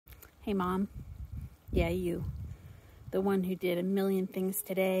Hey, Mom. Yeah, you. The one who did a million things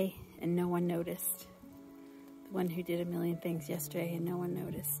today and no one noticed. The one who did a million things yesterday and no one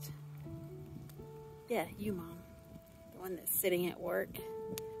noticed. Yeah, you, Mom. The one that's sitting at work,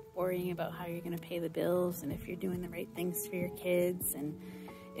 worrying about how you're going to pay the bills and if you're doing the right things for your kids and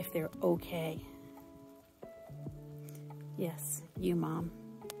if they're okay. Yes, you, Mom.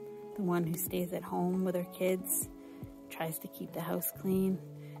 The one who stays at home with her kids, tries to keep the house clean,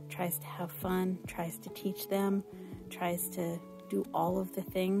 tries to have fun, tries to teach them, tries to do all of the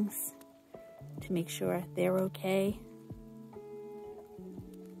things to make sure they're okay,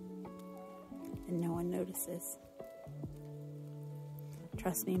 and no one notices.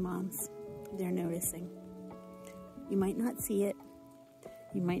 Trust me, moms, they're noticing. You might not see it,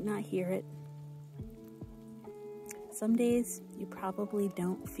 you might not hear it. Some days you probably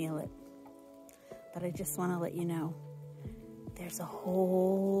don't feel it, but I just want to let you know there's a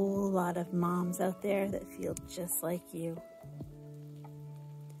whole lot of moms out there that feel just like you.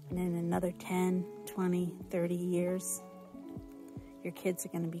 And in another 10, 20, 30 years, your kids are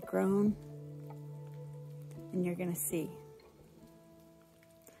going to be grown, and you're going to see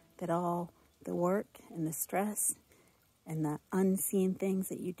that all the work and the stress and the unseen things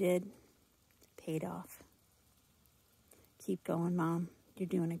that you did paid off. Keep going, Mom. You're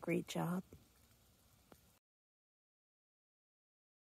doing a great job.